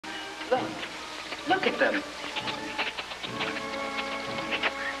Look at them.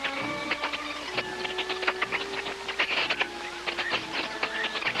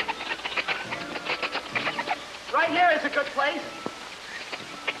 Right here is a good place.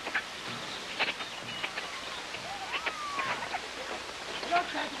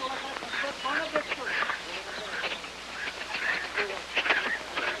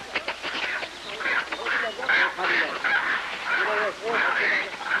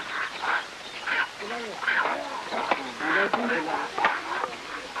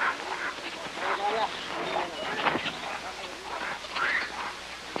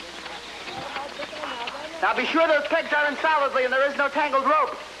 Now be sure those pegs are in solidly and there is no tangled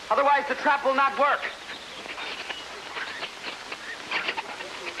rope. Otherwise the trap will not work.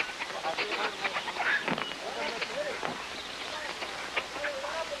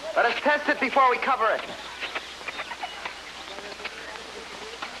 Let us test it before we cover it.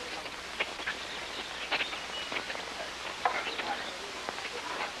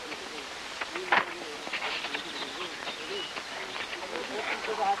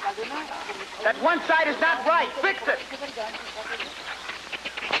 That one side is not right. Fix it.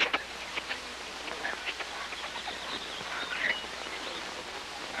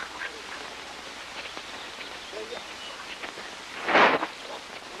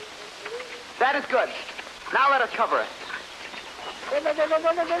 That is good. Now let us cover it.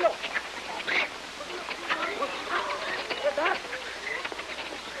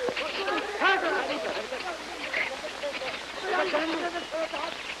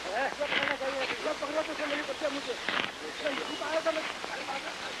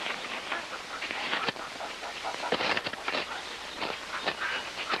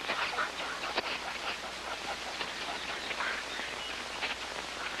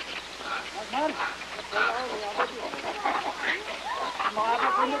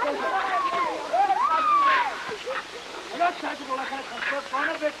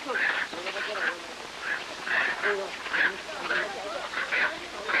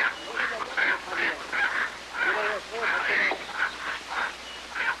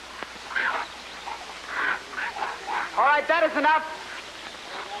 All right, that is enough.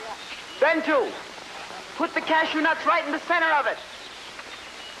 Then two. Put the cashew nuts right in the center of it.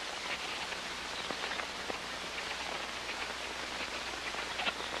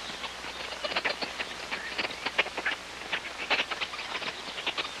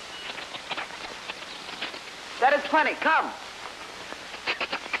 That is plenty. Come.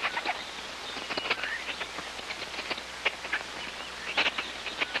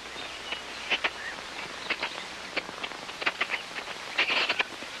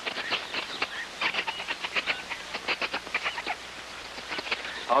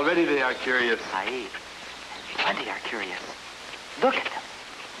 Already they are curious. Aye. Plenty are curious. Look at them.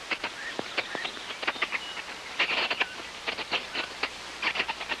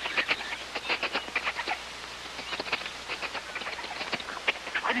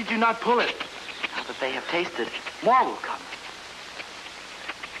 Why did you not pull it? Now that they have tasted, more will come.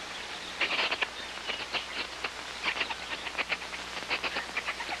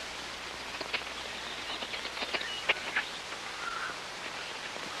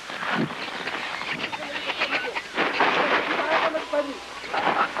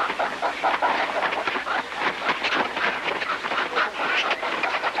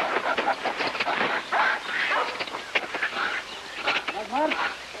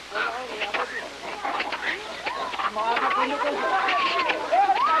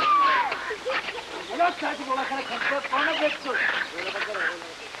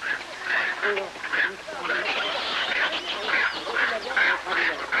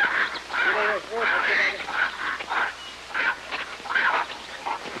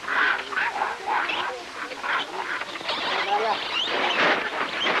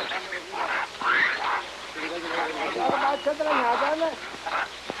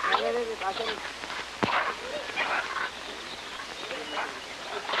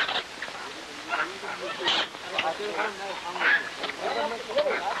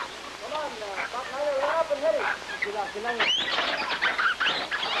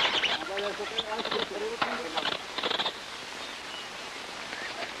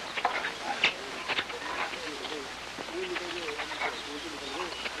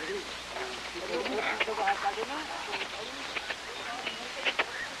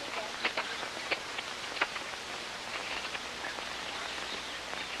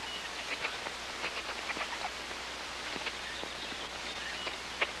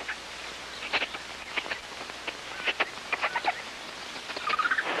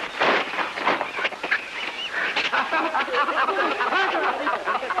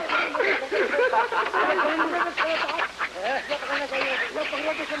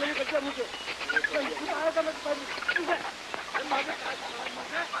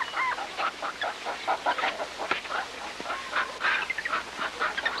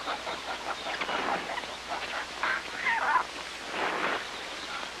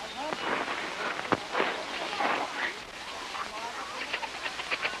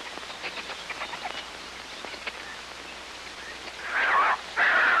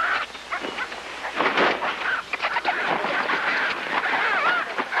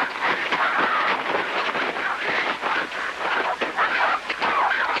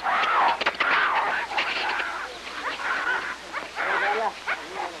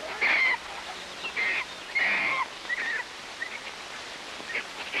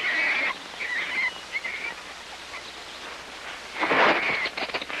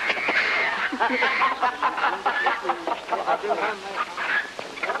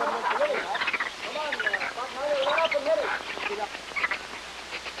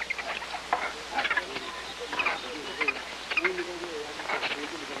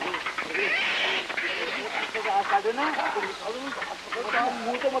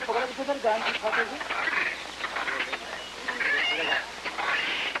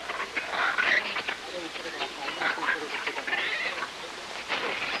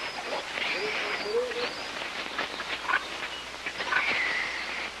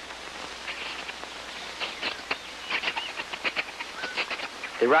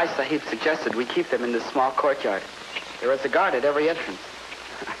 The Raj Sahib suggested we keep them in this small courtyard. There is a guard at every entrance.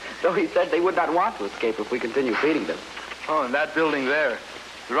 Though he said they would not want to escape if we continue feeding them. Oh, and that building there.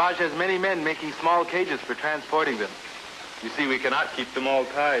 The Raj has many men making small cages for transporting them. You see, we cannot keep them all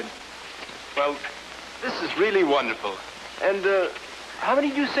tied. Well, this is really wonderful. And, how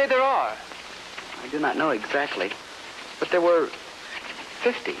many do you say there are? I do not know exactly. But there were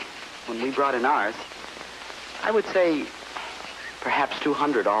 50 when we brought in ours. I would say perhaps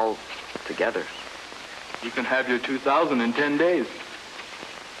 200 all together. You can have your 2,000 in 10 days.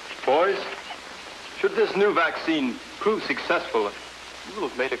 Boys, should this new vaccine prove successful, you will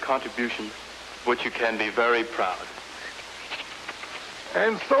have made a contribution of which you can be very proud.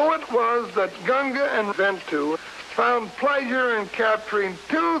 And so it was that Gunga and Ventu found pleasure in capturing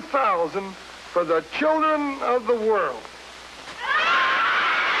 2,000 for the children of the world.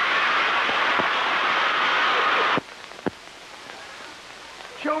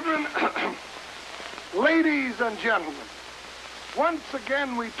 Children, ladies and gentlemen, once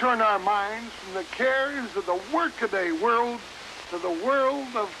again we turn our minds from the cares of the workaday world to the world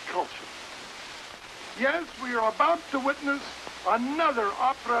of culture. Yes, we are about to witness another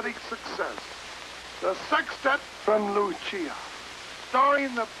operatic success, the sextet from Lucia,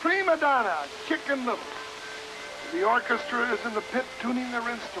 starring the prima donna, Chicken Little. The orchestra is in the pit tuning their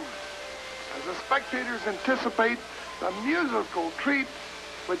instruments as the spectators anticipate the musical treat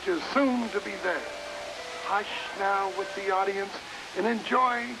which is soon to be theirs. Hush now with the audience and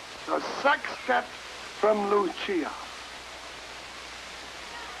enjoy the sextet from Lucia.